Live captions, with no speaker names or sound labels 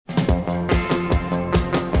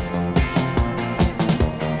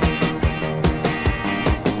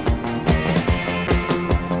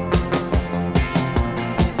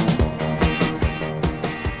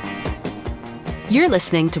You're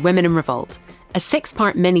listening to Women in Revolt, a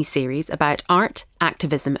 6-part mini-series about art,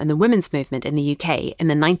 activism and the women's movement in the UK in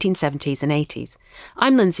the 1970s and 80s.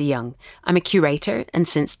 I'm Lindsay Young. I'm a curator, and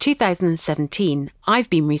since 2017,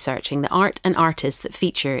 I've been researching the art and artists that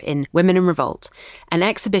feature in Women in Revolt, an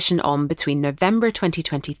exhibition on between November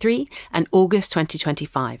 2023 and August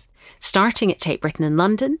 2025, starting at Tate Britain in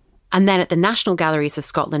London, and then at the National Galleries of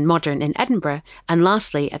Scotland Modern in Edinburgh, and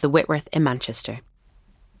lastly at the Whitworth in Manchester.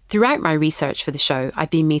 Throughout my research for the show, I've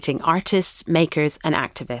been meeting artists, makers and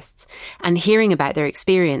activists and hearing about their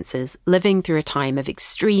experiences living through a time of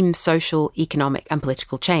extreme social, economic and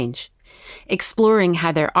political change, exploring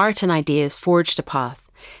how their art and ideas forged a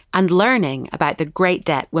path, and learning about the great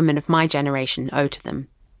debt women of my generation owe to them.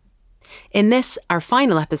 In this, our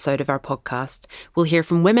final episode of our podcast, we'll hear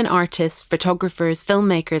from women artists, photographers,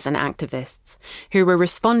 filmmakers and activists who were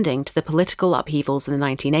responding to the political upheavals in the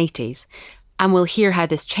 1980s, and we'll hear how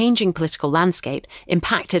this changing political landscape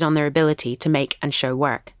impacted on their ability to make and show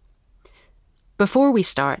work. Before we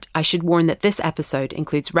start, I should warn that this episode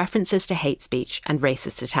includes references to hate speech and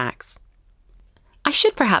racist attacks. I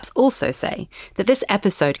should perhaps also say that this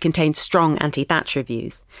episode contains strong anti-Thatcher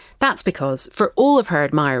views. That's because, for all of her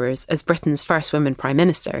admirers as Britain's first woman Prime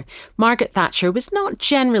Minister, Margaret Thatcher was not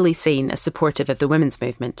generally seen as supportive of the women's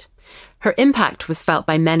movement. Her impact was felt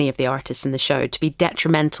by many of the artists in the show to be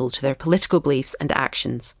detrimental to their political beliefs and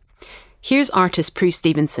actions. Here's artist Prue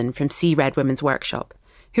Stevenson from See Red Women's Workshop,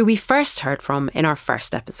 who we first heard from in our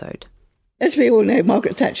first episode. As we all know,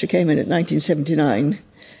 Margaret Thatcher came in at 1979.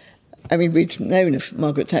 I mean, we'd known of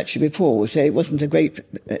Margaret Thatcher before, so it wasn't a great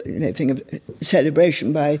thing of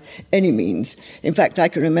celebration by any means. In fact, I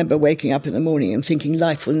can remember waking up in the morning and thinking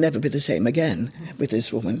life will never be the same again with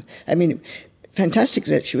this woman. I mean, fantastic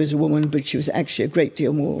that she was a woman, but she was actually a great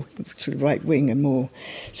deal more sort of right-wing and more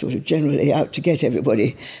sort of generally out to get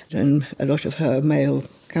everybody than a lot of her male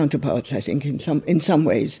counterparts, I think, in some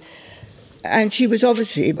ways. And she was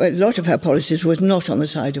obviously, a lot of her policies was not on the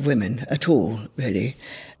side of women at all, really.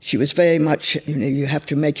 She was very much, you have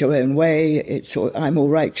to make your own way, it's I'm all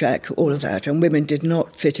right, Jack, all of that. And women did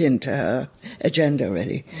not fit into her agenda,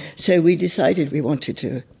 really. So we decided we wanted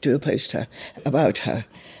to do a poster about her.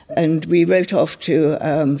 And we wrote off to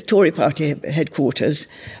Tory party headquarters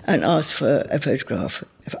and asked for a photograph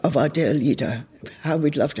of our dear leader, how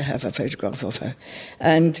we'd love to have a photograph of her.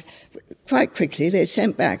 And quite quickly they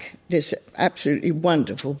sent back this absolutely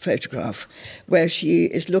wonderful photograph where she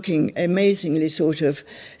is looking amazingly sort of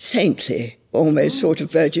saintly, almost sort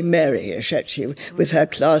of Virgin Mary-ish, actually, with her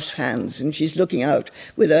clasped hands. And she's looking out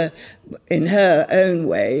with in her own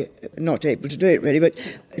way, not able to do it really, but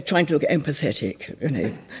trying to look empathetic,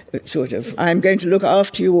 sort of, I'm going to look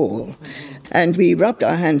after you all. And we rubbed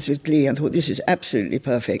our hands with glee and thought, this is absolutely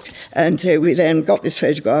perfect. And so we then got this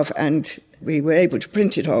photograph and we were able to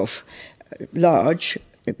print it off large.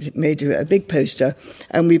 It made a big poster,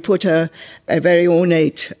 and we put a very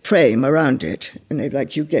ornate frame around it,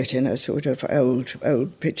 like you get in a sort of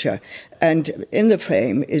old picture. And in the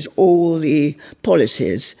frame is all the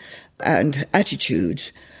policies and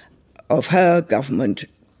attitudes of her government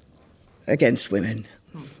against women.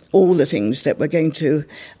 All the things that were going to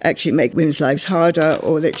actually make women's lives harder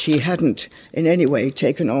or that she hadn't in any way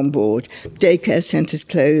taken on board. Daycare centres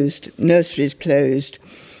closed, nurseries closed,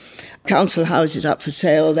 council houses up for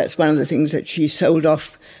sale. That's one of the things that she sold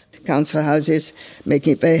off, council houses,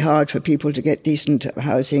 making it very hard for people to get decent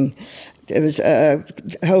housing. There was a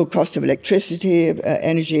whole cost of electricity,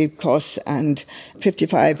 energy costs, and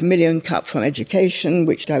 55 million cut from education,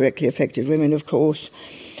 which directly affected women, of course.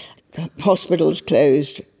 Hospitals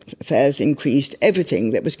closed, fares increased, everything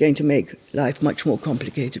that was going to make life much more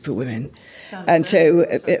complicated for women. And so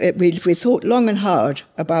we thought long and hard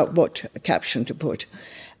about what caption to put.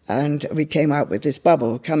 And we came out with this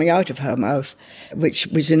bubble coming out of her mouth, which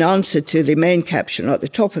was in answer to the main caption at the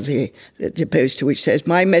top of the poster, which says,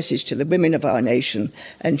 "My message to the women of our nation,"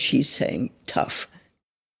 and she's saying, tough.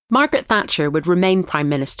 Margaret Thatcher would remain Prime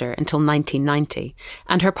Minister until 1990,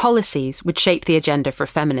 and her policies would shape the agenda for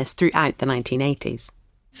feminists throughout the 1980s.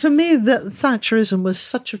 For me, that Thatcherism was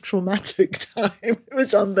such a traumatic time. It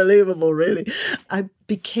was unbelievable, really. I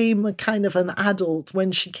became a kind of an adult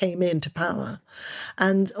when she came into power.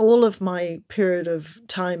 And all of my period of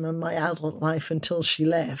time in my adult life until she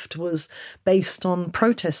left was based on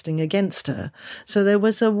protesting against her. So there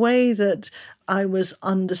was a way that I was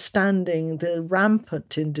understanding the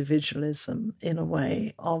rampant individualism, in a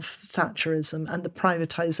way, of Thatcherism and the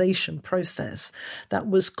privatisation process that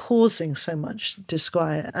was causing so much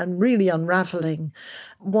disquiet and really unravelling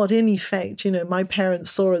what, in effect, my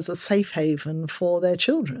parents saw as a safe haven for their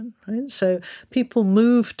children, right? So people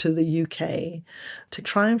move to the UK to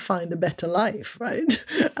try and find a better life, right?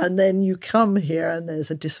 And then you come here and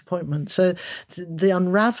there's a disappointment. So the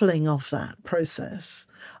unraveling of that process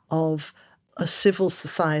of a civil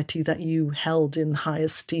society that you held in high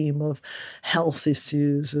esteem, of health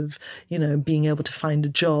issues, of, being able to find a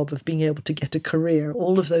job, of being able to get a career,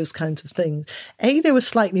 all of those kinds of things. They were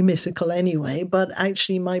slightly mythical anyway, but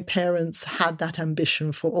actually my parents had that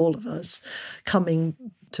ambition for all of us coming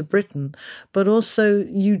to Britain. But also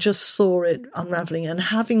you just saw it unraveling. And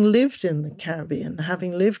having lived in the Caribbean,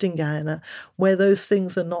 having lived in Guyana, where those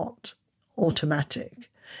things are not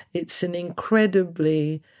automatic, it's an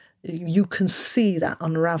incredibly... you can see that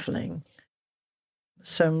unraveling.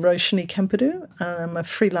 So I'm Roshni Kempadu, and I'm a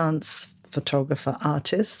freelance photographer,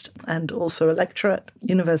 artist, and also a lecturer at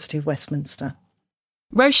University of Westminster.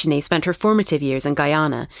 Roshni spent her formative years in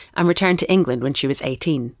Guyana and returned to England when she was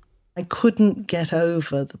 18. I couldn't get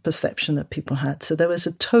over the perception that people had. So there was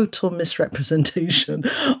a total misrepresentation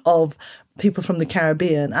of people from the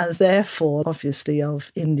Caribbean, and therefore, obviously,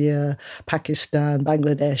 of India, Pakistan,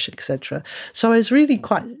 Bangladesh, etc. So I was really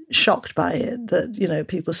quite shocked by it that,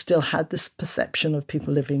 people still had this perception of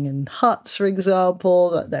people living in huts, for example,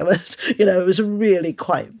 that there was, it was really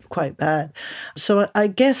quite bad. So I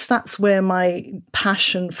guess that's where my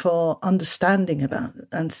passion for understanding about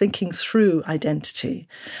and thinking through identity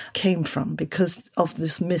came from, because of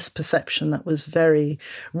this misperception that was very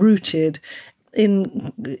rooted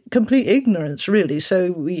in complete ignorance, really.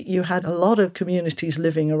 So you had a lot of communities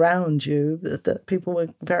living around you that people were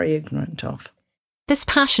very ignorant of. This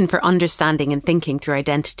passion for understanding and thinking through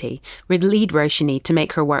identity would lead Roshni to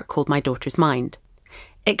make her work called My Daughter's Mind.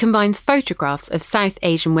 It combines photographs of South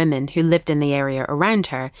Asian women who lived in the area around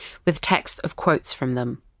her with text of quotes from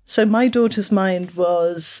them. So My Daughter's Mind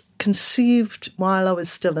was conceived while I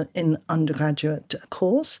was still in undergraduate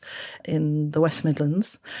course in the West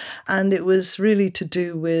Midlands. And it was really to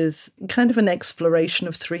do with kind of an exploration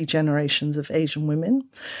of 3 generations of Asian women.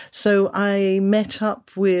 So I met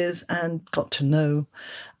up with and got to know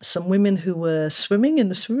some women who were swimming in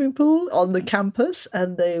the swimming pool on the campus,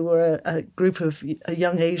 and they were a group of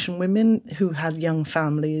young Asian women who had young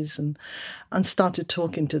families, and started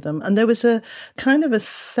talking to them. And there was a kind of a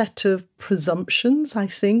set of presumptions, I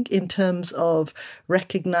think, in terms of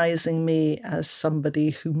recognizing me as somebody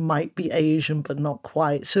who might be Asian but not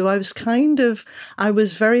quite. So I was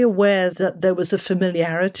very aware that there was a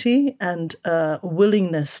familiarity and a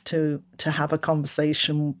willingness to have a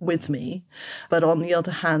conversation with me. But on the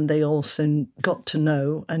other hand, they also got to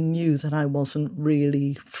know and knew that I wasn't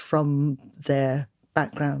really from their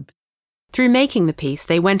background. Through making the piece,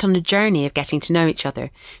 they went on a journey of getting to know each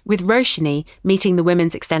other, with Roshni meeting the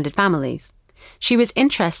women's extended families. She was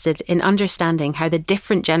interested in understanding how the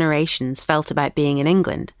different generations felt about being in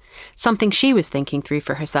England, something she was thinking through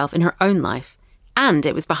for herself in her own life, and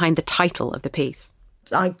it was behind the title of the piece.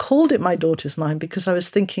 I called it My Daughter's Mind because I was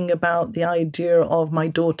thinking about the idea of my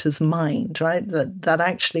daughter's mind, right? That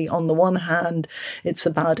actually, on the one hand, it's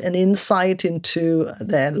about an insight into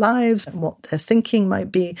their lives and what their thinking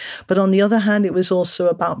might be. But on the other hand, it was also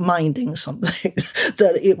about minding something,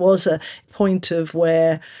 that it was a point of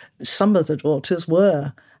where some of the daughters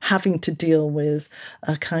were having to deal with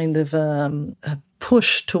a kind of a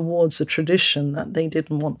push towards a tradition that they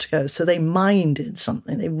didn't want to go. So they minded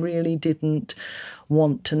something. They really didn't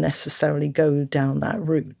want to necessarily go down that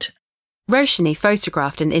route. Roshni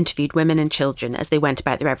photographed and interviewed women and children as they went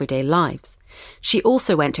about their everyday lives. She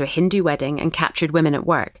also went to a Hindu wedding and captured women at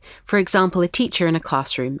work, for example, a teacher in a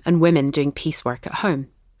classroom and women doing piecework at home.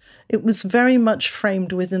 It was very much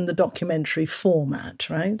framed within the documentary format,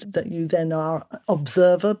 right? That you then are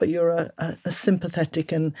observer, but you're a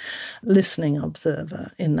sympathetic and listening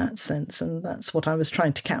observer in that sense. And that's what I was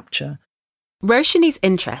trying to capture. Roshni's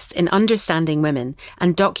interest in understanding women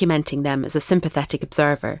and documenting them as a sympathetic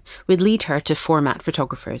observer would lead her to format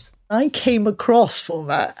photographers. I came across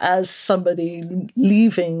format as somebody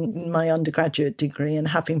leaving my undergraduate degree and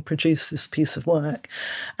having produced this piece of work.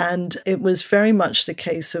 And it was very much the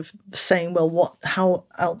case of saying, well, how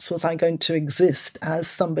else was I going to exist as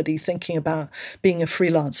somebody thinking about being a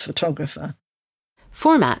freelance photographer?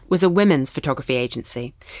 Format was a women's photography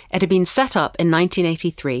agency. It had been set up in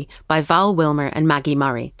 1983 by Val Wilmer and Maggie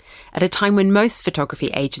Murray, at a time when most photography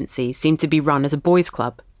agencies seemed to be run as a boys'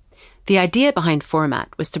 club. The idea behind Format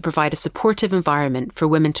was to provide a supportive environment for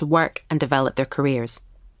women to work and develop their careers.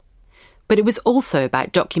 But it was also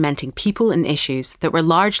about documenting people and issues that were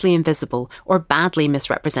largely invisible or badly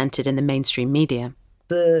misrepresented in the mainstream media.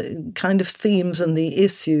 the kind of themes and the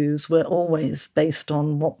issues were always based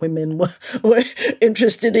on what women were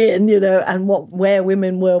interested in, and where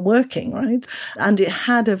women were working, right? And it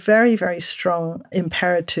had a very, very strong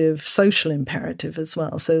imperative, social imperative as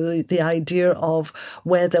well. So the idea of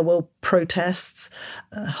where there were protests,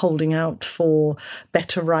 holding out for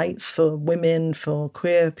better rights for women, for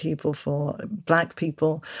queer people, for black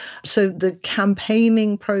people. So the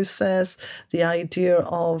campaigning process, the idea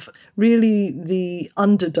of really the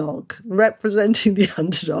underdog, representing the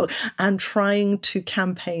underdog and trying to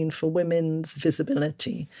campaign for women's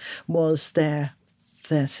visibility was their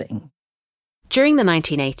thing. During the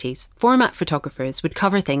 1980s, format photographers would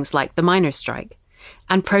cover things like the miners' strike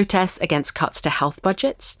and protests against cuts to health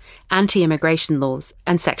budgets, anti-immigration laws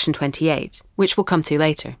and Section 28, which we'll come to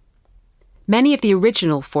later. Many of the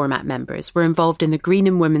original format members were involved in the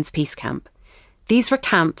Greenham Women's Peace Camp. These were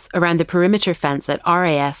camps around the perimeter fence at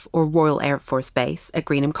RAF or Royal Air Force Base at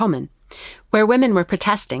Greenham Common, where women were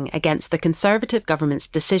protesting against the Conservative government's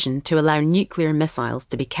decision to allow nuclear missiles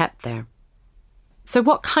to be kept there. So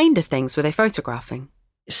what kind of things were they photographing?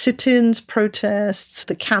 Sit-ins, protests,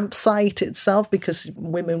 the campsite itself, because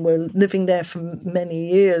women were living there for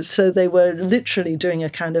many years. So they were literally doing a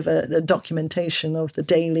kind of a documentation of the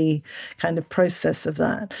daily kind of process of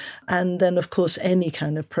that. And then, of course, any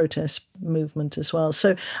kind of protest movement as well.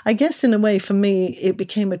 So I guess in a way, for me, it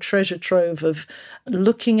became a treasure trove of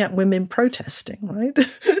looking at women protesting, right?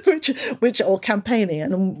 which or campaigning,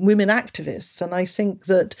 and women activists. And I think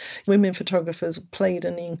that women photographers played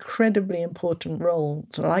an incredibly important role.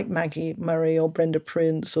 So like Maggie Murray or Brenda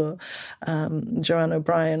Prince or Joanne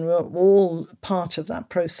O'Brien were all part of that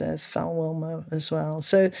process, Val Wilmer as well.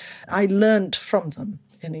 So I learned from them,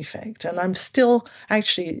 in effect. And I'm still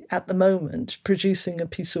actually at the moment producing a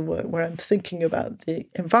piece of work where I'm thinking about the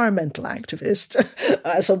environmental activist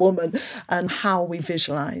as a woman and how we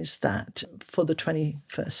visualize that for the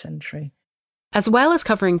 21st century. As well as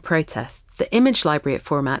covering protests, the image library at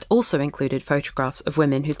Format also included photographs of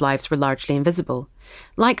women whose lives were largely invisible,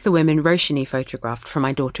 like the women Roshini photographed for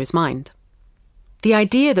My Daughter's Mind. The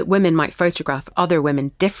idea that women might photograph other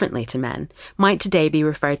women differently to men might today be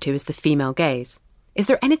referred to as the female gaze. Is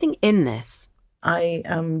there anything in this? I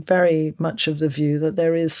am very much of the view that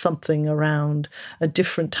there is something around a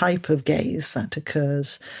different type of gaze that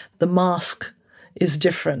occurs. The mask is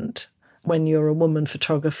different when you're a woman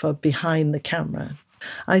photographer behind the camera.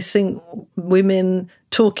 I think women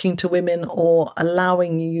talking to women or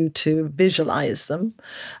allowing you to visualize them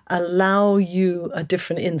allow you a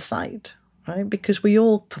different insight, right? Because we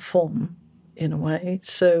all perform in a way.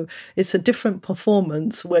 So it's a different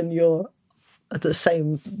performance when you're the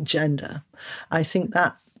same gender. I think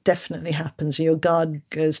that definitely happens. Your guard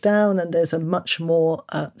goes down and there's a much more,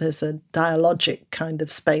 there's a dialogic kind of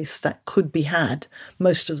space that could be had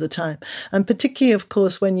most of the time. And particularly, of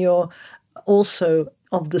course, when you're also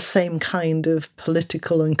of the same kind of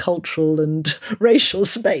political and cultural and racial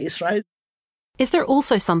space, right? Is there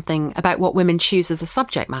also something about what women choose as a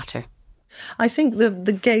subject matter? I think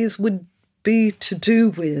the gaze would be to do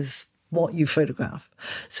with what you photograph.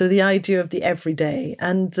 So the idea of the everyday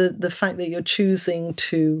and the fact that you're choosing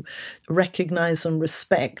to recognize and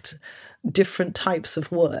respect different types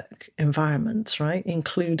of work environments, right?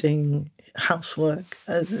 Including housework,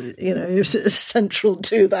 is central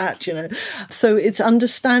to that, So it's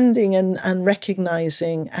understanding and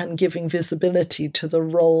recognizing and giving visibility to the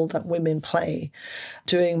role that women play,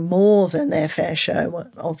 doing more than their fair share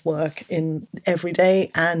of work in every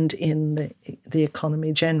day and in the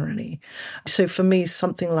economy generally. So for me,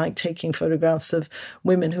 something like taking photographs of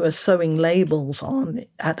women who are sewing labels on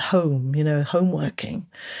at home, homeworking,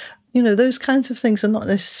 those kinds of things are not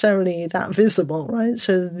necessarily that visible, right?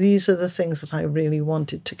 So these are the things that I really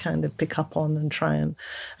wanted to kind of pick up on and try and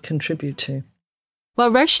contribute to.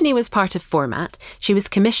 While Roshini was part of Format, she was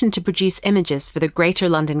commissioned to produce images for the Greater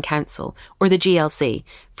London Council, or the GLC,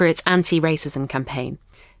 for its anti-racism campaign.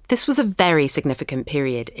 This was a very significant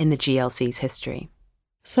period in the GLC's history.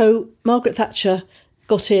 So Margaret Thatcher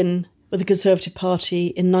got in with the Conservative Party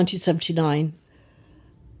in 1979.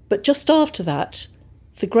 But just after that,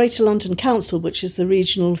 the Greater London Council, which is the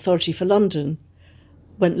regional authority for London,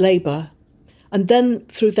 went Labour. And then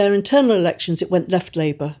through their internal elections, it went Left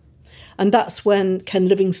Labour. And that's when Ken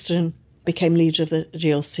Livingstone became leader of the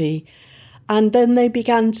GLC. And then they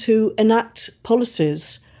began to enact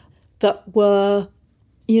policies that were,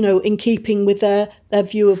 in keeping with their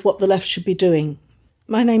view of what the left should be doing.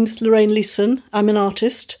 My name's Lorraine Leeson. I'm an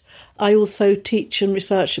artist. I also teach and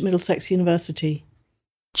research at Middlesex University.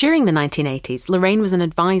 During the 1980s, Lorraine was an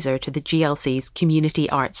advisor to the GLC's Community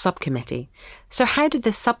Arts Subcommittee. So how did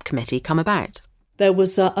this subcommittee come about? there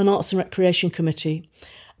was an Arts and Recreation Committee.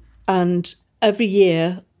 And every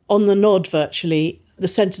year, on the nod virtually, the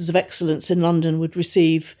Centres of Excellence in London would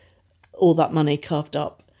receive all that money carved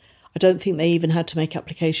up. I don't think they even had to make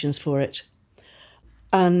applications for it.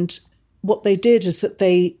 And what they did is that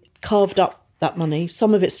they carved up that money.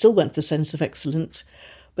 Some of it still went to the Centres of Excellence,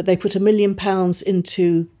 but they put £1 million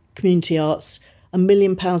into community arts, £1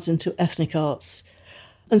 million into ethnic arts.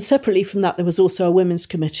 And separately from that, there was also a women's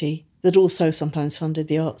committee that also sometimes funded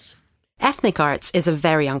the arts. Ethnic arts is a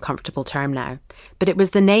very uncomfortable term now, but it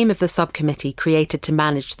was the name of the subcommittee created to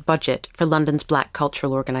manage the budget for London's black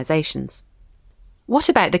cultural organisations. What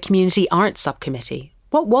about the Community Arts Subcommittee?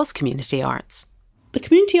 What was community arts? The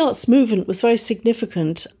community arts movement was very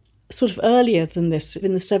significant sort of earlier than this,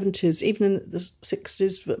 in the 70s, even in the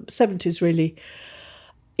 60s, 70s really.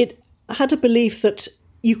 It had a belief that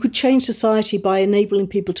you could change society by enabling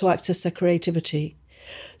people to access their creativity.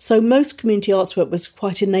 So most community arts work was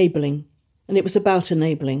quite enabling, and it was about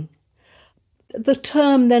enabling. The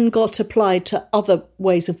term then got applied to other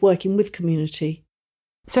ways of working with community.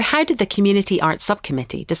 So how did the Community Arts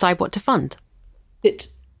Subcommittee decide what to fund? It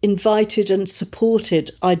invited and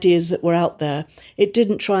supported ideas that were out there. It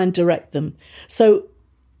didn't try and direct them. So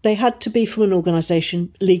they had to be from an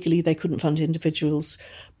organisation. Legally, they couldn't fund individuals.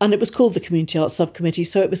 And it was called the Community Arts Subcommittee,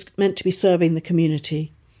 so it was meant to be serving the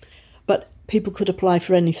community. But people could apply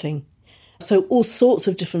for anything. So all sorts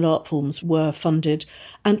of different art forms were funded,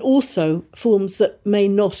 and also forms that may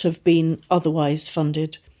not have been otherwise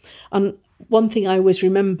funded. And one thing I always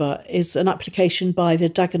remember is an application by the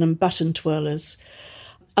Dagenham Baton Twirlers.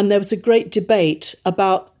 And there was a great debate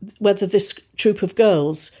about whether this troupe of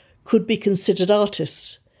girls could be considered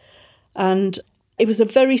artists. And it was a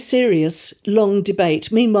very serious, long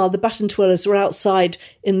debate. Meanwhile, the baton twirlers were outside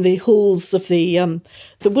in the halls of the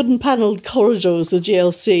wooden-panelled corridors of the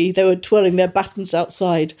GLC. They were twirling their batons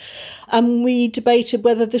outside. And we debated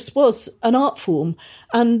whether this was an art form.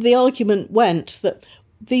 And the argument went that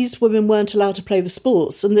these women weren't allowed to play the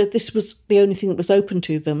sports and that this was the only thing that was open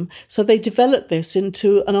to them. So they developed this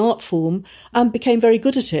into an art form and became very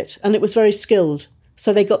good at it. And it was very skilled.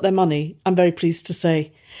 So they got their money, I'm very pleased to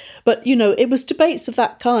say. But, you know, it was debates of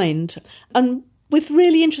that kind. And with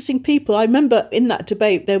really interesting people. I remember in that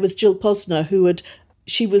debate there was Jill Posner,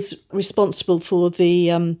 she was responsible for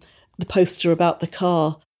the poster about the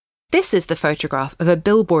car. This is the photograph of a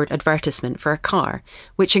billboard advertisement for a car,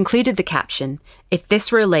 which included the caption, "If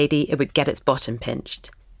this were a lady, it would get its bottom pinched."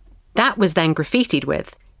 That was then graffitied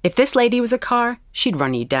with, "If this lady was a car, she'd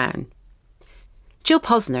run you down." Jill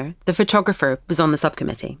Posner, the photographer, was on the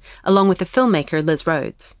subcommittee, along with the filmmaker Liz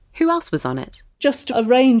Rhodes. Who else was on it? Just a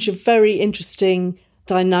range of very interesting,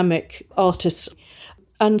 dynamic artists.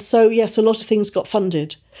 And so, yes, a lot of things got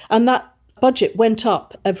funded. And that budget went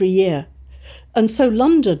up every year. And so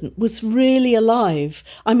London was really alive.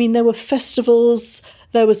 I mean, there were festivals,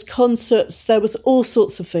 there was concerts, there was all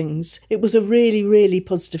sorts of things. It was a really, really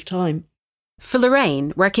positive time. For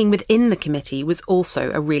Lorraine, working within the committee was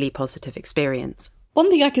also a really positive experience. One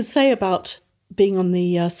thing I could say about being on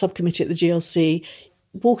the subcommittee at the GLC,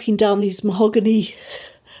 walking down these mahogany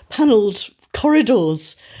panelled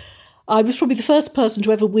corridors, I was probably the first person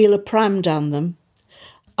to ever wheel a pram down them.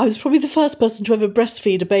 I was probably the first person to ever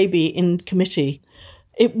breastfeed a baby in committee.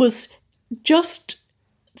 It was just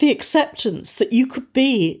the acceptance that you could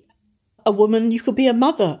be a woman, you could be a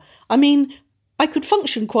mother. I mean, I could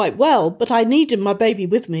function quite well, but I needed my baby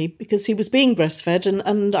with me because he was being breastfed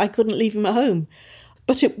and I couldn't leave him at home.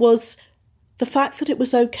 But it was the fact that it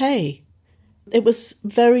was okay. It was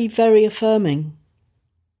very, very affirming.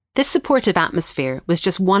 This supportive atmosphere was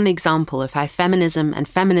just one example of how feminism and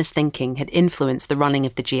feminist thinking had influenced the running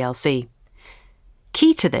of the GLC.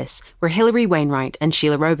 Key to this were Hilary Wainwright and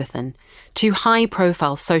Sheila Robotham, two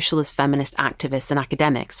high-profile socialist feminist activists and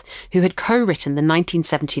academics who had co-written the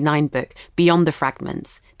 1979 book Beyond the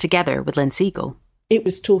Fragments, together with Lynn Siegel. It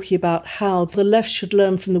was talking about how the left should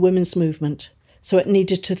learn from the women's movement. So it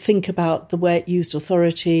needed to think about the way it used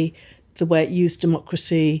authority, the way it used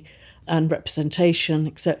democracy and representation,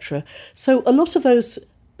 etc. So a lot of those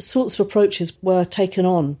sorts of approaches were taken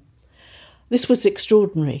on. This was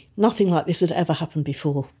extraordinary. Nothing like this had ever happened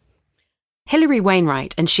before. Hilary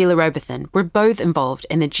Wainwright and Sheila Robotham were both involved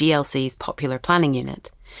in the GLC's Popular Planning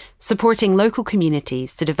Unit, supporting local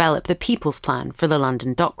communities to develop the People's Plan for the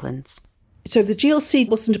London Docklands. So the GLC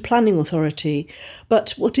wasn't a planning authority,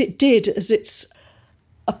 but what it did as its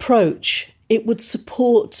approach, it would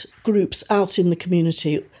support groups out in the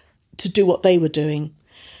community to do what they were doing.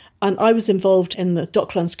 And I was involved in the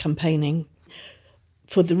Docklands campaigning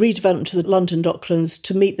for the redevelopment of the London Docklands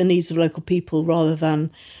to meet the needs of local people rather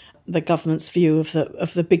than the government's view of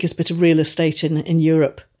the biggest bit of real estate in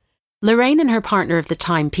Europe. Lorraine and her partner of the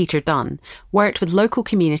time, Peter Dunn, worked with local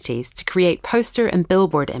communities to create poster and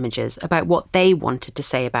billboard images about what they wanted to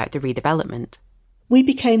say about the redevelopment. We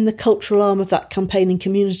became the cultural arm of that campaigning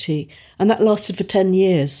community, and that lasted for 10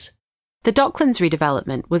 years. The Docklands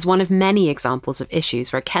redevelopment was one of many examples of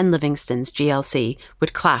issues where Ken Livingstone's GLC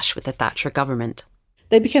would clash with the Thatcher government.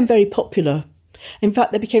 They became very popular. In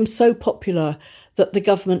fact, they became so popular that the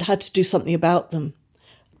government had to do something about them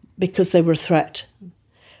because they were a threat.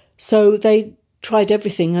 So they tried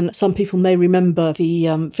everything, and some people may remember the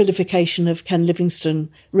vilification of Ken Livingstone,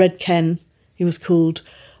 Red Ken, he was called.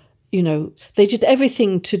 You know, they did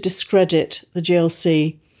everything to discredit the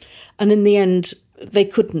GLC, and in the end, they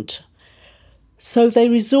couldn't. So they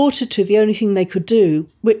resorted to the only thing they could do,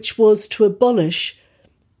 which was to abolish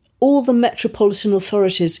all the metropolitan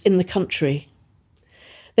authorities in the country.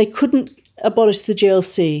 They couldn't abolish the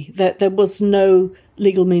GLC. There was no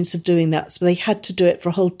legal means of doing that, so they had to do it for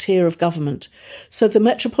a whole tier of government. So the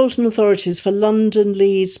metropolitan authorities for London,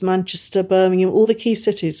 Leeds, Manchester, Birmingham, all the key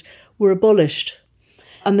cities were abolished.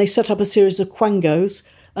 And they set up a series of quangos,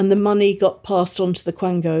 and the money got passed on to the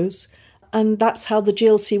quangos. And that's how the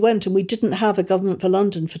GLC went. And we didn't have a government for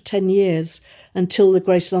London for 10 years until the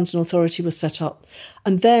Greater London Authority was set up.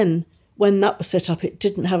 And then, when that was set up, it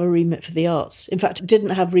didn't have a remit for the arts. In fact, it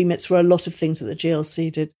didn't have remits for a lot of things that the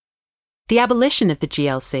GLC did. The abolition of the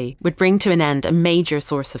GLC would bring to an end a major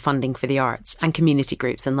source of funding for the arts and community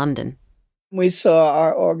groups in London. We saw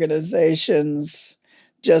our organisations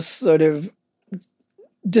just sort of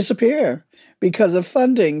disappear because of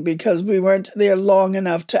funding, because we weren't there long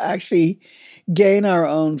enough to actually gain our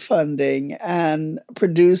own funding and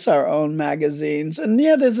produce our own magazines. And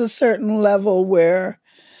yeah, there's a certain level where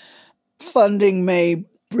funding may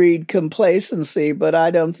breed complacency, but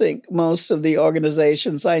I don't think most of the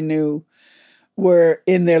organizations I knew were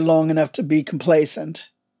in there long enough to be complacent.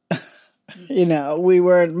 You know, we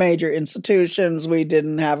weren't major institutions. We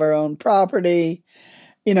didn't have our own property,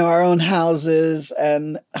 you know, our own houses,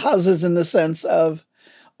 and houses in the sense of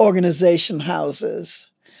organization houses.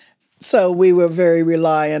 So we were very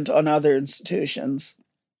reliant on other institutions.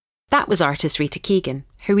 That was artist Rita Keegan,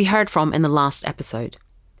 who we heard from in the last episode.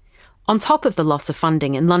 On top of the loss of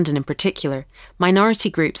funding in London in particular, minority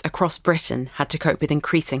groups across Britain had to cope with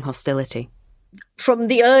increasing hostility. From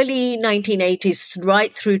the early 1980s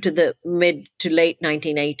right through to the mid to late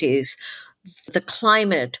 1980s, the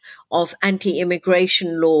climate of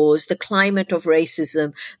anti-immigration laws, the climate of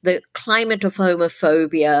racism, the climate of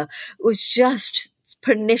homophobia was just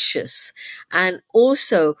pernicious. And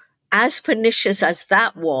also, as pernicious as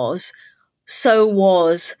that was, so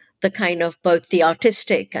was the kind of both the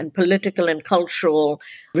artistic and political and cultural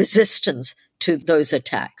resistance to those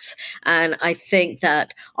attacks. And I think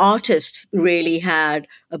that artists really had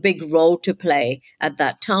a big role to play at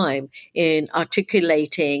that time in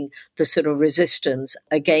articulating the sort of resistance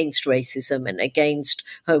against racism and against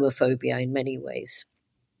homophobia in many ways.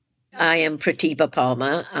 I am Pratibha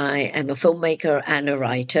Palmer. I am a filmmaker and a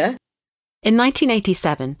writer. In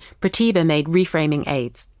 1987, Pratibha made Reframing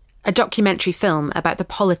AIDS, a documentary film about the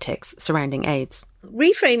politics surrounding AIDS.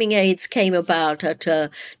 Reframing AIDS came about at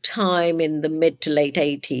a time in the mid to late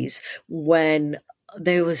 80s when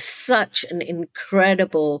there was such an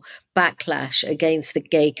incredible backlash against the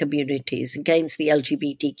gay communities, against the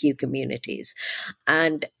LGBTQ communities.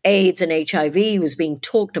 And AIDS and HIV was being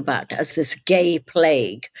talked about as this gay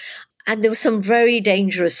plague. And there were some very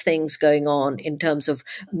dangerous things going on in terms of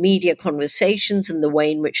media conversations and the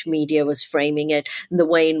way in which media was framing it, and the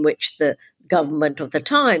way in which the government of the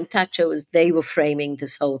time, Thatcher, they were framing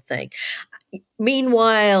this whole thing.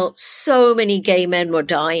 Meanwhile, so many gay men were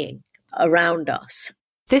dying around us.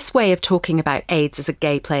 This way of talking about AIDS as a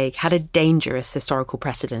gay plague had a dangerous historical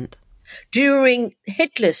precedent. During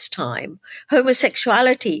Hitler's time,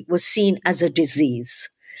 homosexuality was seen as a disease.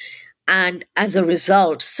 And as a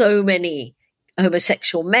result, so many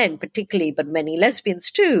homosexual men, particularly, but many lesbians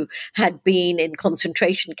too, had been in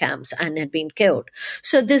concentration camps and had been killed.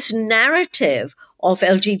 So this narrative of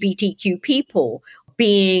LGBTQ people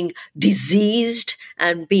being diseased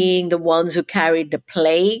and being the ones who carried the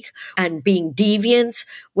plague and being deviants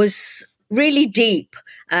was really deep,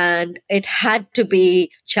 and it had to be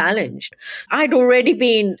challenged. I'd already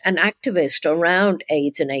been an activist around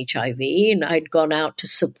AIDS and HIV, and I'd gone out to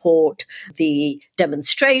support the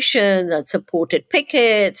demonstrations. I'd supported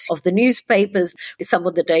pickets of the newspapers, some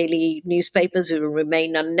of the daily newspapers who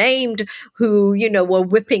remain unnamed, who, were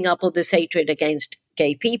whipping up all this hatred against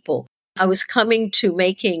gay people. I was coming to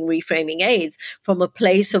making Reframing AIDS from a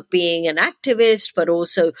place of being an activist, but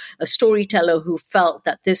also a storyteller who felt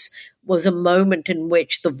that this was a moment in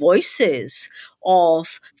which the voices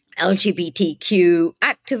of LGBTQ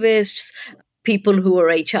activists, people who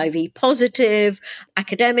are HIV positive,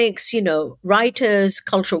 academics, writers,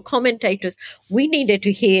 cultural commentators, we needed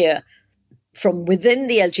to hear from within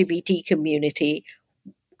the LGBT community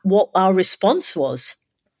what our response was.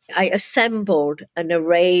 I assembled an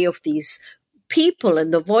array of these people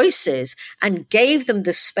and the voices and gave them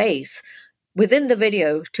the space within the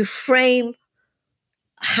video to frame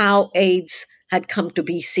how AIDS had come to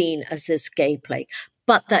be seen as this gay plague.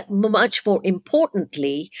 But that much more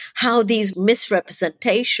importantly, how these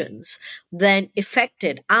misrepresentations then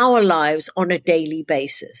affected our lives on a daily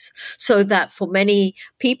basis. So that for many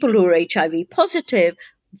people who are HIV positive,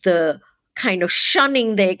 the kind of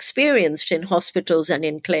shunning they experienced in hospitals and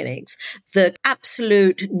in clinics, the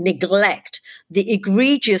absolute neglect, the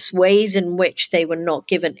egregious ways in which they were not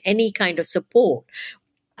given any kind of support.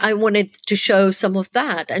 I wanted to show some of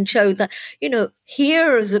that and show that,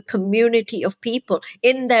 here is a community of people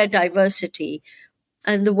in their diversity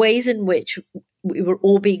and the ways in which we were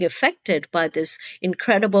all being affected by this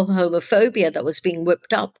incredible homophobia that was being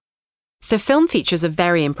whipped up. The film features a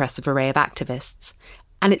very impressive array of activists,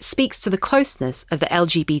 and it speaks to the closeness of the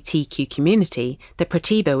LGBTQ community that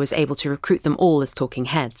Pratibha was able to recruit them all as talking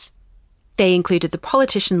heads. They included the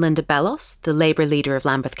politician Linda Bellos, the Labour leader of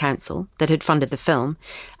Lambeth Council, that had funded the film,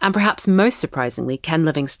 and perhaps most surprisingly, Ken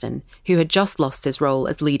Livingstone, who had just lost his role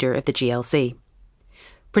as leader of the GLC.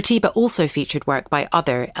 Pratibha also featured work by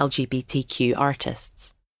other LGBTQ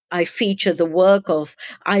artists. I feature the work of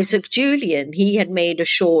Isaac Julian. He had made a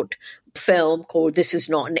short film called This Is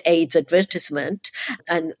Not an AIDS Advertisement.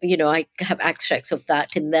 And, I have extracts of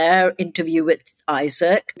that in their interview with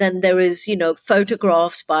Isaac. Then there is,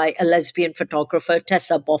 photographs by a lesbian photographer,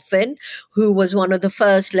 Tessa Boffin, who was one of the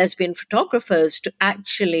first lesbian photographers to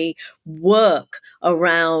actually work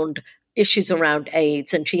around issues around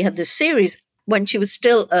AIDS. And she had this series when she was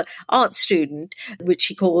still an art student, which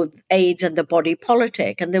she called AIDS and the Body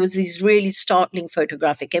Politic. And there was these really startling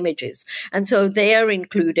photographic images. And so they are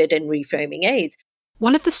included in Reframing AIDS.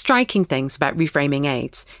 One of the striking things about Reframing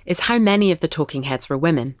AIDS is how many of the talking heads were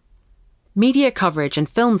women. Media coverage and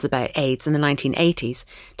films about AIDS in the 1980s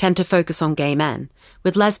tend to focus on gay men,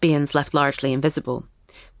 with lesbians left largely invisible.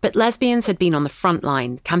 But lesbians had been on the front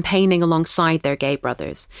line, campaigning alongside their gay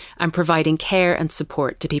brothers and providing care and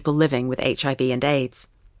support to people living with HIV and AIDS.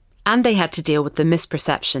 And they had to deal with the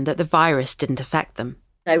misperception that the virus didn't affect them.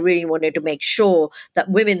 I really wanted to make sure that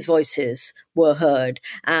women's voices were heard.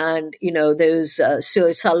 And, there's Sue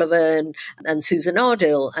O'Sullivan and Susan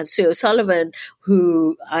Ardill. And Sue O'Sullivan,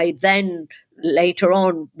 who I then later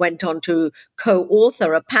on went on to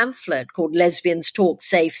co-author a pamphlet called Lesbians Talk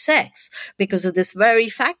Safe Sex, because of this very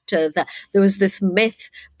factor that there was this myth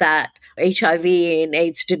that HIV and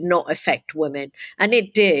AIDS did not affect women. And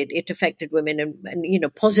it did. It affected women.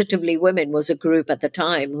 And Positively Women was a group at the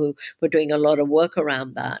time who were doing a lot of work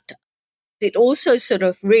around that. It also sort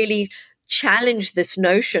of really challenged this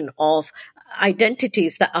notion of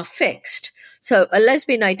identities that are fixed. So a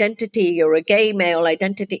lesbian identity or a gay male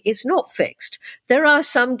identity is not fixed. There are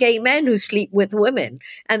some gay men who sleep with women,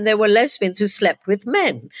 and there were lesbians who slept with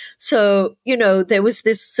men. So, there was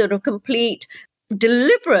this sort of complete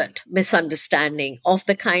deliberate misunderstanding of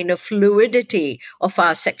the kind of fluidity of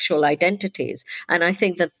our sexual identities. And I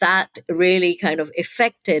think that really kind of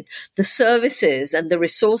affected the services and the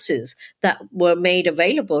resources that were made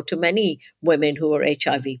available to many women who are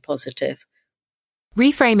HIV positive.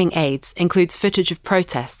 Reframing AIDS includes footage of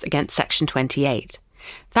protests against Section 28.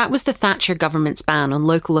 That was the Thatcher government's ban on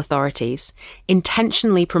local authorities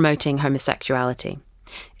intentionally promoting homosexuality.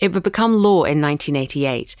 It would become law in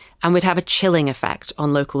 1988 and would have a chilling effect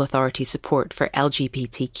on local authority support for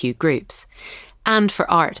LGBTQ groups, and for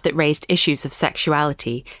art that raised issues of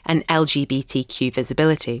sexuality and LGBTQ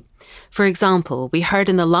visibility. For example, we heard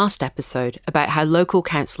in the last episode about how local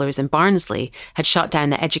councillors in Barnsley had shut down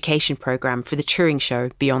the education programme for the touring show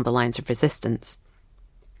Beyond the Lines of Resistance.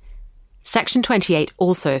 Section 28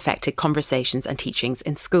 also affected conversations and teachings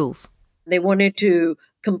in schools. They wanted to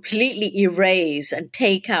completely erase and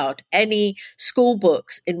take out any school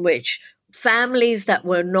books in which families that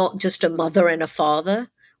were not just a mother and a father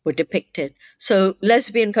were depicted. So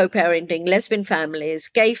lesbian co-parenting, lesbian families,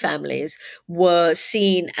 gay families were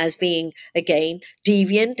seen as being, again,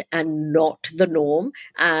 deviant and not the norm.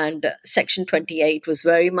 And Section 28 was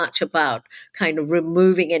very much about kind of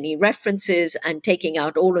removing any references and taking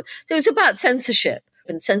out all of... So it was about censorship.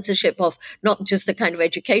 and censorship of not just the kind of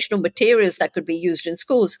educational materials that could be used in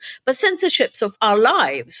schools, but censorships of our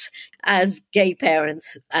lives as gay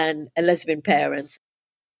parents and lesbian parents.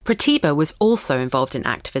 Pratibha was also involved in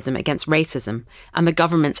activism against racism and the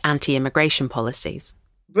government's anti-immigration policies.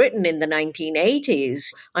 Britain in the 1980s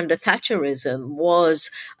under Thatcherism was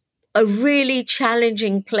a really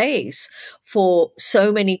challenging place for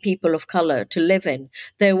so many people of color to live in.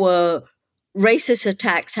 There were racist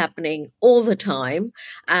attacks happening all the time,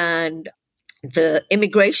 and the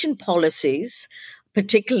immigration policies,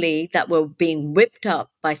 particularly that were being whipped up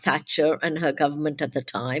by Thatcher and her government at the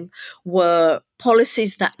time, were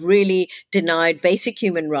policies that really denied basic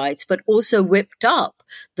human rights, but also whipped up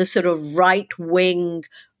the sort of right-wing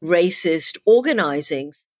racist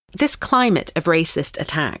organizing. This climate of racist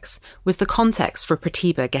attacks was the context for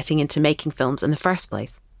Pratibha getting into making films in the first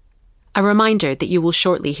place. A reminder that you will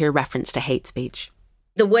shortly hear reference to hate speech.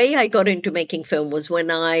 The way I got into making film was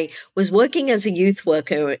when I was working as a youth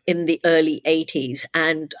worker in the early 80s,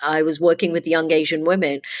 and I was working with young Asian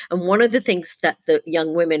women. And one of the things that the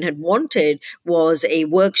young women had wanted was a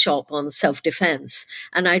workshop on self-defense.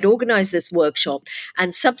 And I'd organized this workshop,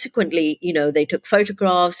 and subsequently, they took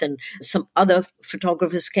photographs, and some other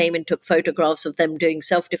photographers came and took photographs of them doing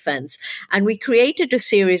self-defense. And we created a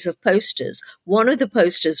series of posters. One of the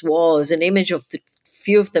posters was an image of the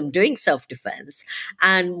few of them doing self-defense.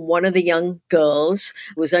 And one of the young girls,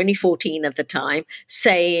 who was only 14 at the time,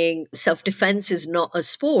 saying self-defense is not a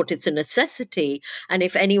sport, it's a necessity. And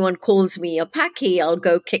if anyone calls me a Paki, I'll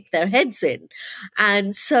go kick their heads in.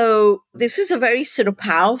 And so this is a very sort of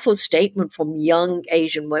powerful statement from young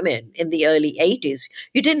Asian women in the early 80s.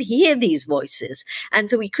 You didn't hear these voices. And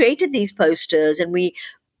so we created these posters and we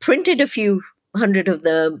printed a few hundred of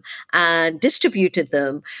them and distributed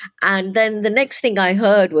them. And then the next thing I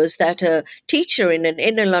heard was that a teacher in an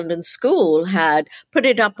inner London school had put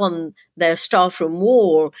it up on their staff room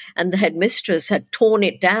wall, and the headmistress had torn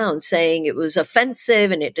it down, saying it was offensive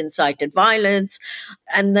and it incited violence.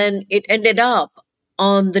 And then it ended up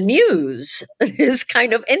on the news. This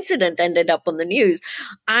kind of incident ended up on the news.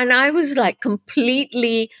 And I was like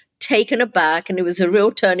completely taken aback. And it was a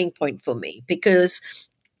real turning point for me, because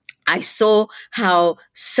I saw how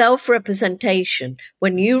self-representation,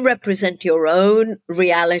 when you represent your own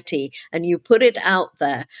reality and you put it out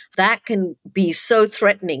there, that can be so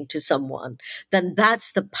threatening to someone. Then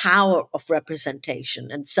that's the power of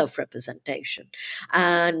representation and self-representation.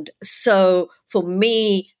 And so for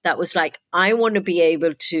me, that was like, I want to be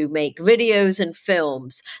able to make videos and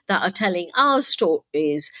films that are telling our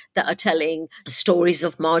stories, that are telling stories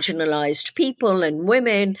of marginalized people and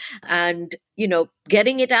women, and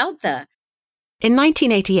getting it out there. In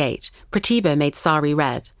 1988, Pratibha made Sari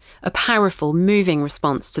Red, a powerful, moving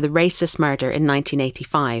response to the racist murder in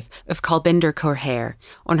 1985 of Kalbinder Kaur Kher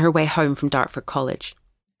on her way home from Dartford College.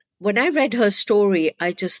 When I read her story,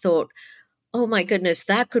 I just thought, oh my goodness,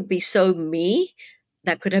 that could be so me.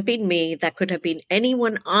 That could have been me. That could have been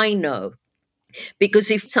anyone I know. Because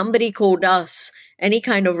if somebody called us any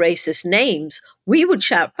kind of racist names, we would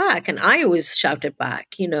shout back. And I always shouted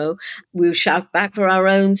back, we would shout back for our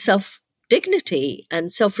own self-dignity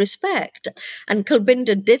and self-respect. And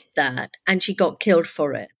Kalbinder did that, and she got killed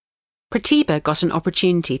for it. Pratibha got an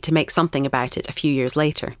opportunity to make something about it a few years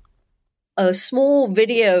later. A small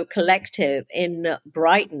video collective in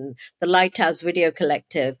Brighton, the Lighthouse Video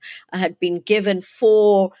Collective, had been given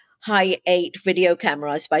 4 Hi8 video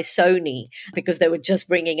cameras by Sony, because they were just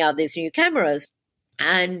bringing out these new cameras.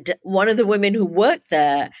 And one of the women who worked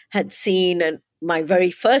there had seen my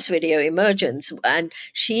very first video, Emergence, and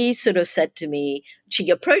she sort of said to me,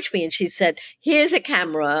 she approached me and she said, here's a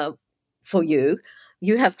camera for you.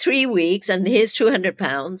 You have 3 weeks and here's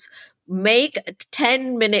 £200. Make a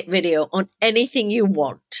 10-minute video on anything you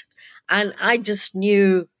want. And I just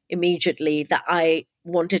knew immediately that I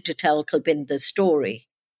wanted to tell Kalbinder's story.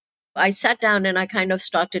 I sat down and I kind of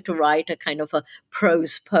started to write a kind of a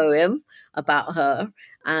prose poem about her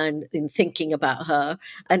and in thinking about her,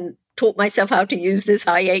 and taught myself how to use this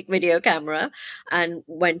Hi8 video camera, and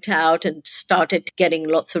went out and started getting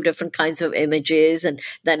lots of different kinds of images. And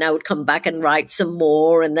then I would come back and write some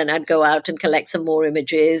more, and then I'd go out and collect some more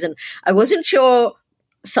images. And I wasn't sure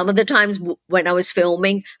some of the times when I was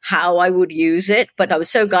filming how I would use it, but I was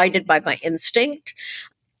so guided by my instinct.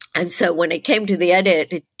 And so when it came to the edit,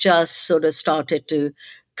 it just sort of started to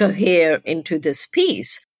cohere into this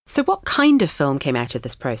piece. So what kind of film came out of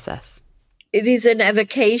this process? It is an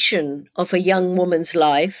evocation of a young woman's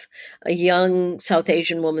life, a young South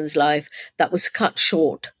Asian woman's life that was cut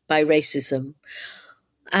short by racism.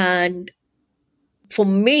 And for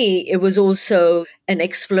me, it was also an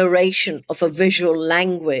exploration of a visual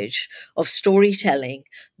language of storytelling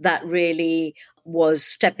that really was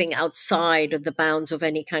stepping outside of the bounds of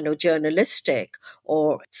any kind of journalistic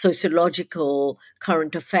or sociological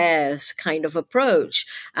current affairs kind of approach.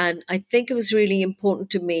 And I think it was really important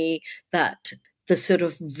to me that the sort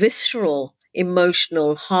of visceral,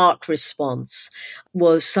 emotional heart response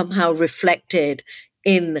was somehow reflected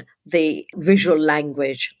in the visual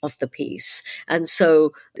language of the piece. And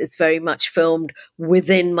so it's very much filmed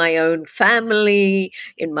within my own family,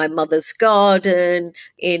 in my mother's garden,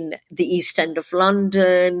 in the East End of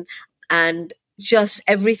London, and just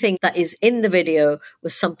everything that is in the video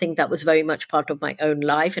was something that was very much part of my own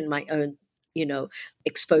life and my own,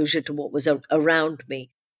 exposure to what was around me.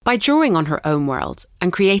 By drawing on her own world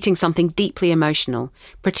and creating something deeply emotional,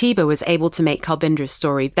 Pratibha was able to make Kalbindra's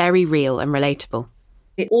story very real and relatable.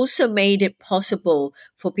 It also made it possible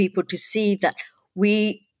for people to see that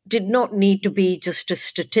we did not need to be just a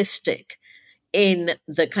statistic in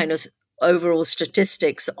the kind of overall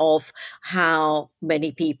statistics of how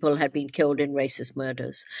many people had been killed in racist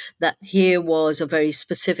murders. That here was a very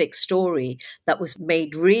specific story that was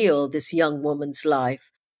made real, this young woman's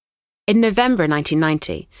life. In November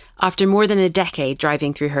 1990, after more than a decade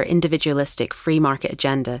driving through her individualistic free market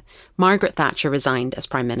agenda, Margaret Thatcher resigned as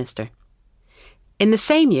Prime Minister. In the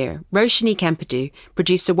same year, Roshini Kempadu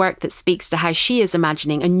produced a work that speaks to how she is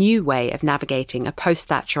imagining a new way of navigating a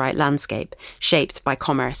post-Thatcherite landscape shaped by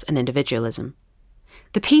commerce and individualism.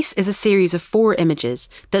 The piece is a series of 4 images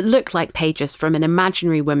that look like pages from an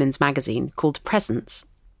imaginary women's magazine called Presence.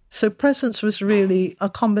 So Presence was really a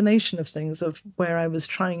combination of things, of where I was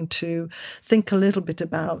trying to think a little bit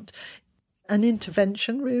about an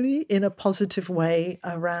intervention, really, in a positive way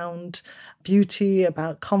around beauty,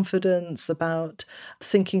 about confidence, about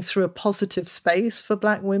thinking through a positive space for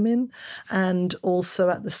Black women, and also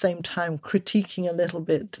at the same time critiquing a little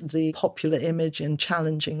bit the popular image and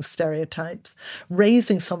challenging stereotypes,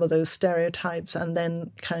 raising some of those stereotypes and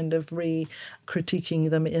then kind of re-critiquing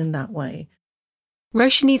them in that way.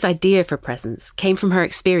 Roshini's idea for Presence came from her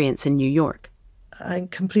experience in New York. I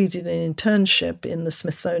completed an internship in the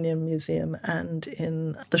Smithsonian Museum and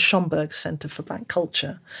in the Schomburg Center for Black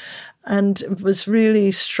Culture, and was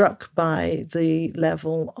really struck by the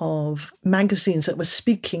level of magazines that were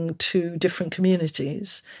speaking to different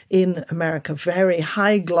communities in America, very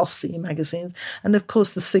high glossy magazines. And of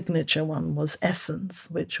course, the signature one was Essence,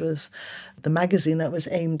 which was the magazine that was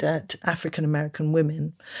aimed at African American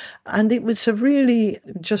women. And it was really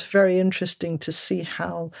just very interesting to see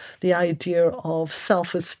how the idea of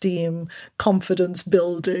self-esteem, confidence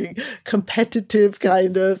building, competitive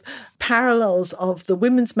kind of parallels of the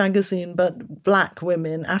women's magazine, but Black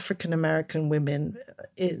women, African American women,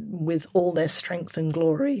 with all their strength and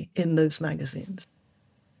glory in those magazines.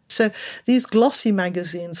 So these glossy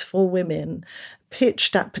magazines for women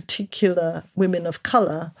pitched at particular women of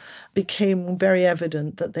colour became very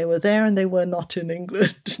evident that they were there, and they were not in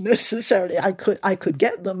England necessarily. I could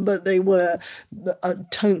get them, but they were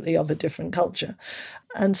totally of a different culture.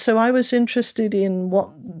 And so I was interested in what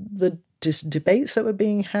the debates that were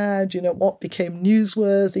being had, what became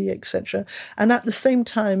newsworthy, etc. And at the same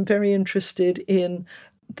time, very interested in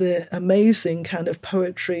the amazing kind of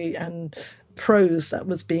poetry and prose that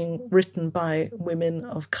was being written by women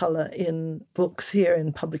of colour in books here,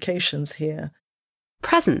 in publications here.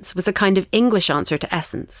 Presence was a kind of English answer to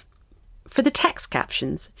Essence. For the text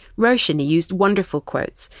captions, Roshini used wonderful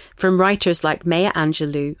quotes from writers like Maya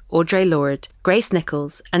Angelou, Audre Lorde, Grace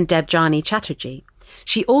Nichols and Debjani Chatterjee.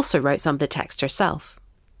 She also wrote some of the text herself.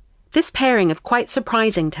 This pairing of quite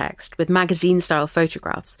surprising text with magazine-style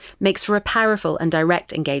photographs makes for a powerful and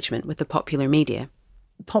direct engagement with the popular media.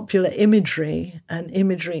 Popular imagery and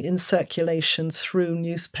imagery in circulation through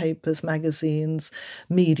newspapers, magazines,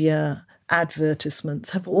 media,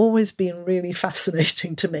 advertisements have always been really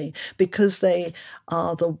fascinating to me, because they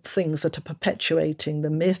are the things that are perpetuating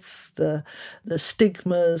the myths, the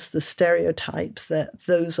stigmas, the stereotypes, that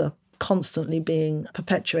those are constantly being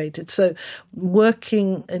perpetuated. So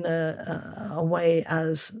working in a way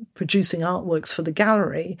as producing artworks for the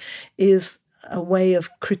gallery is a way of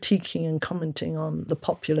critiquing and commenting on the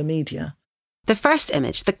popular media. The first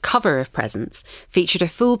image, the cover of Presence, featured a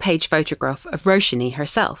full-page photograph of Roshini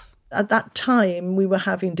herself. At that time, we were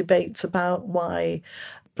having debates about why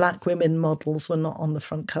Black women models were not on the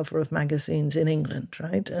front cover of magazines in England,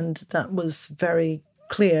 right? And that was very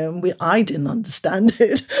clear, and I didn't understand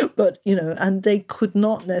it, but, and they could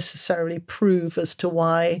not necessarily prove as to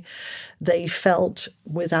why they felt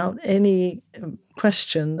without any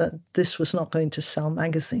question that this was not going to sell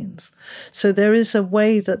magazines. So there is a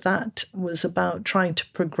way that was about trying to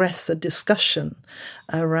progress a discussion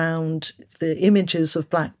around the images of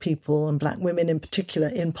black people and black women in particular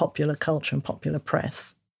in popular culture and popular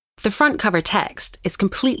press. The front cover text is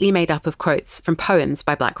completely made up of quotes from poems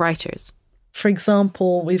by black writers. For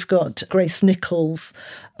example, we've got Grace Nichols'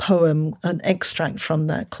 poem, an extract from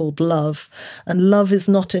that called Love. And love is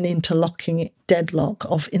not an interlocking deadlock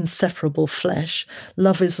of inseparable flesh.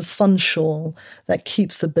 Love is a sunshawl that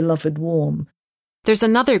keeps the beloved warm. There's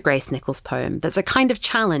another Grace Nichols poem that's a kind of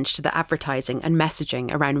challenge to the advertising and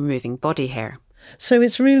messaging around removing body hair. So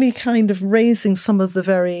it's really kind of raising some of the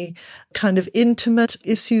very kind of intimate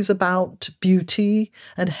issues about beauty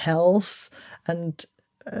and health and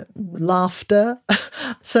laughter.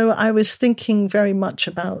 So I was thinking very much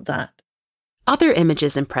about that. Other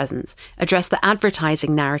images and presents address the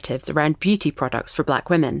advertising narratives around beauty products for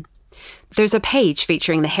black women. There's a page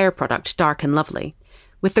featuring the hair product Dark and Lovely,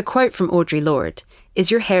 with the quote from Audre Lorde,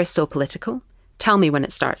 "Is your hair still political? Tell me when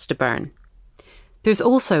it starts to burn." There's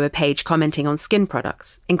also a page commenting on skin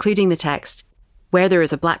products, including the text, "Where there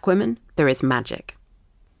is a black woman, there is magic."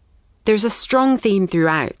 There's a strong theme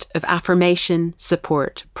throughout of affirmation,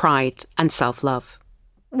 support, pride, and self-love.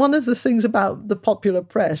 One of the things about the popular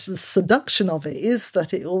press, the seduction of it, is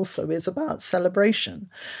that it also is about celebration,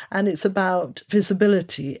 and it's about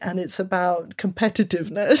visibility, and it's about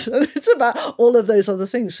competitiveness, and it's about all of those other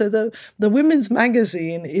things. So the women's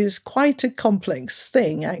magazine is quite a complex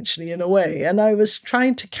thing, actually, in a way, and I was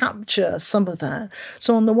trying to capture some of that.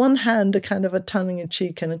 So on the one hand, a kind of a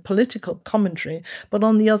tongue-in-cheek and a political commentary, but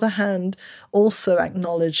on the other hand, also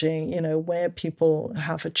acknowledging, where people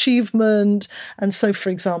have achievement. And so, for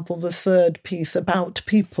example, the third piece about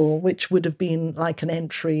people, which would have been like an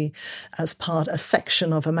entry as a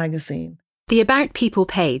section of a magazine. The About People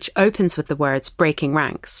page opens with the words "breaking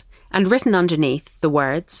ranks," and written underneath the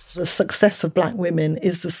words, "The success of black women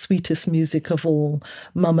is the sweetest music of all.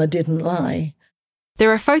 Mama didn't lie."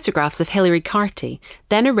 There are photographs of Hilary Carty,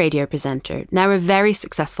 then a radio presenter, now a very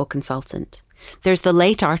successful consultant. There's the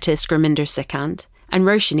late artist Gurminder Sikand, and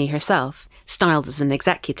Roshini herself, styled as an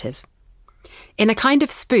executive. In a kind of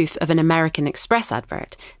spoof of an American Express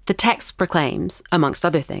advert, the text proclaims, amongst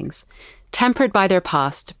other things, "Tempered by their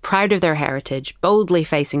past, proud of their heritage, boldly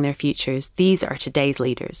facing their futures, these are today's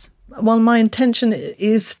leaders." Well, my intention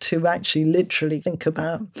is to actually literally think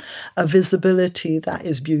about a visibility that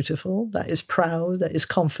is beautiful, that is proud, that is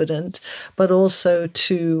confident, but also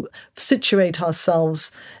to situate ourselves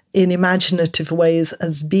in imaginative ways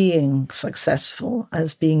as being successful,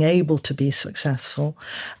 as being able to be successful.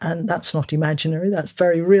 And that's not imaginary, that's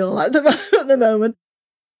very real at the moment.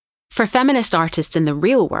 For feminist artists in the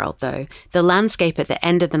real world, though, the landscape at the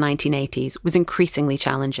end of the 1980s was increasingly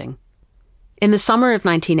challenging. In the summer of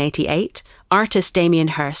 1988, artist Damien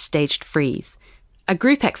Hirst staged Freeze, a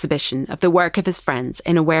group exhibition of the work of his friends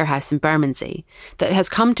in a warehouse in Bermondsey that has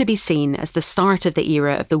come to be seen as the start of the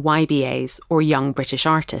era of the YBAs, or Young British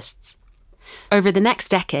Artists. Over the next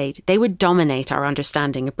decade, they would dominate our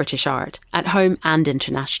understanding of British art, at home and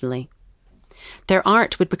internationally. Their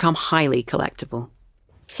art would become highly collectible.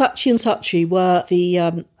 Saatchi & Saatchi were the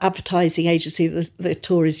advertising agency that the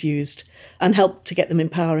Tories used and helped to get them in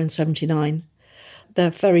power in 1979. Their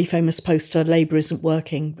very famous poster, "Labour isn't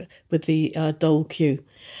working," with the Dole Q.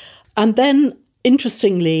 And then,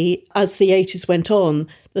 interestingly, as the 80s went on,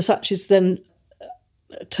 the Saatchis then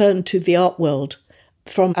turned to the art world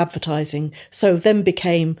from advertising. So then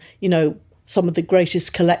became, some of the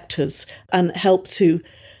greatest collectors and helped to,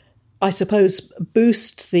 I suppose,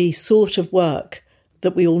 boost the sort of work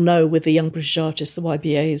that we all know with the Young British Artists, the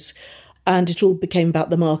YBAs, and it all became about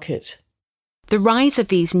the market. The rise of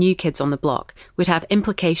these new kids on the block would have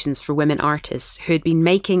implications for women artists who had been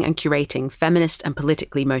making and curating feminist and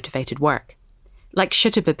politically motivated work, like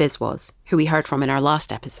Shutaba Biswas, who we heard from in our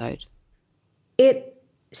last episode. It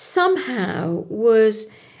somehow was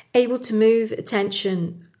able to move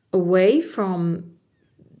attention away from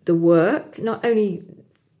the work, not only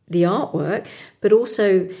the artwork, but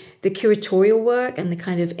also the curatorial work and the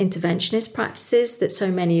kind of interventionist practices that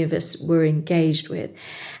so many of us were engaged with,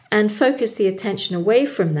 and focus the attention away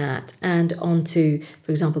from that and onto,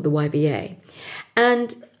 for example, the YBA.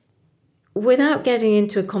 And without getting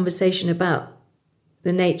into a conversation about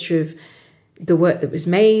the nature of the work that was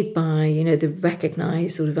made by, the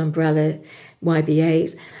recognised sort of umbrella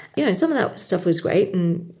YBAs, some of that stuff was great,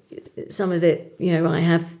 and some of it, I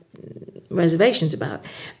have reservations about.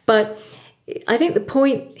 But I think the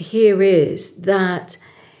point here is that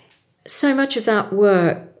so much of that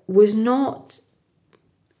work was not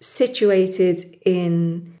situated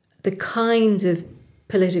in the kind of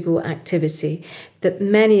political activity that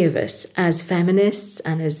many of us as feminists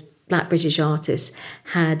and as Black British artists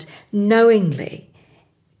had knowingly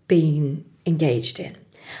been engaged in.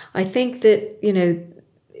 I think that,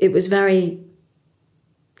 it was very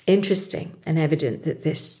interesting and evident that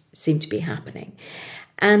this seemed to be happening.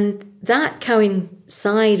 And that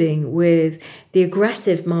coinciding with the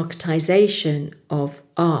aggressive marketisation of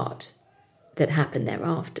art that happened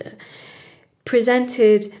thereafter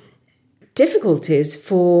presented difficulties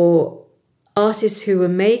for artists who were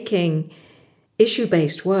making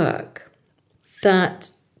issue-based work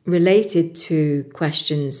that related to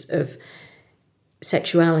questions of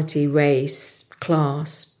sexuality, race,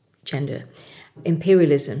 class, gender,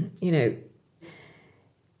 imperialism.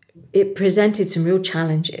 It presented some real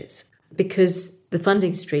challenges because the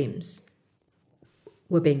funding streams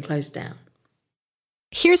were being closed down.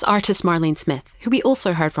 Here's artist Marlene Smith, who we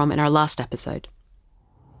also heard from in our last episode.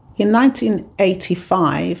 In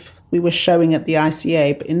 1985, we were showing at the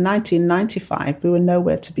ICA, but in 1995, we were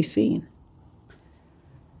nowhere to be seen.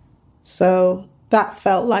 So that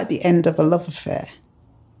felt like the end of a love affair.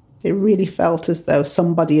 It really felt as though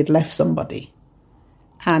somebody had left somebody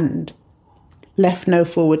and left no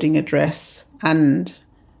forwarding address, and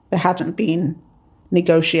there hadn't been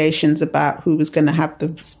negotiations about who was going to have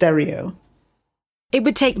the stereo. It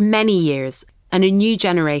would take many years and a new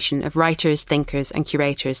generation of writers, thinkers and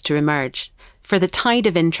curators to emerge for the tide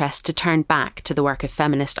of interest to turn back to the work of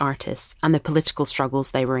feminist artists and the political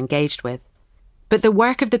struggles they were engaged with. But the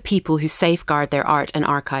work of the people who safeguard their art and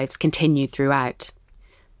archives continued throughout.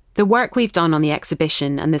 The work we've done on the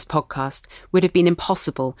exhibition and this podcast would have been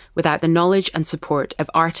impossible without the knowledge and support of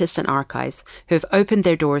artists and archives who have opened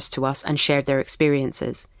their doors to us and shared their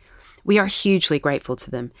experiences. We are hugely grateful to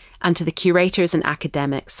them, and to the curators and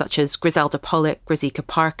academics such as Griselda Pollock, Grazika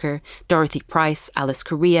Parker, Dorothy Price, Alice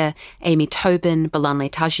Correa, Amy Tobin, Balanle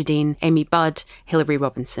Tajuddin, Amy Budd, Hilary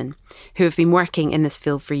Robinson, who have been working in this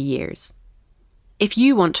field for years. If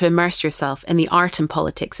you want to immerse yourself in the art and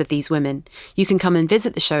politics of these women, you can come and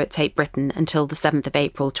visit the show at Tate Britain until the 7th of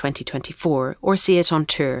April 2024, or see it on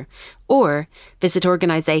tour, or visit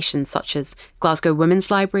organisations such as Glasgow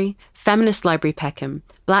Women's Library, Feminist Library Peckham,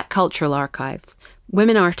 Black Cultural Archives,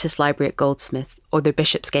 Women Artists Library at Goldsmiths, or the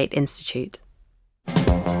Bishopsgate Institute.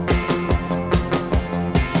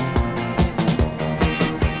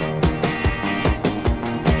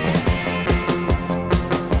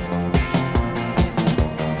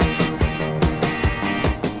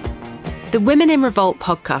 The Women in Revolt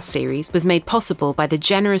podcast series was made possible by the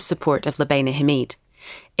generous support of Labaina Hamid.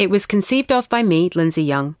 It was conceived of by me, Lindsay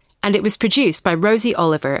Young, and it was produced by Rosie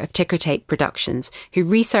Oliver of Ticker Tape Productions, who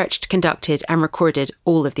researched, conducted and recorded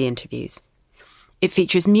all of the interviews. It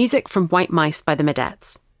features music from White Mice by the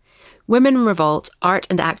Madettes. Women in Revolt, Art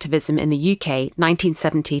and Activism in the UK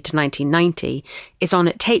 1970 to 1990 is on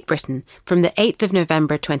at Tate Britain from the 8th of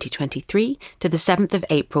November 2023 to the 7th of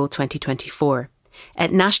April 2024.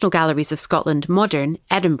 At National Galleries of Scotland Modern,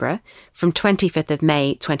 Edinburgh, from 25th of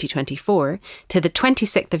May 2024 to the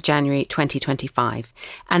 26th of January 2025,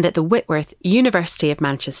 and at the Whitworth, University of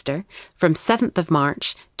Manchester, from 7th of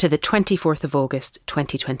March to the 24th of August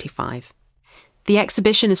 2025. The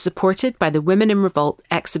exhibition is supported by the Women in Revolt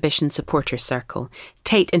Exhibition Supporters Circle,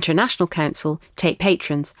 Tate International Council, Tate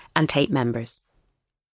patrons and Tate members.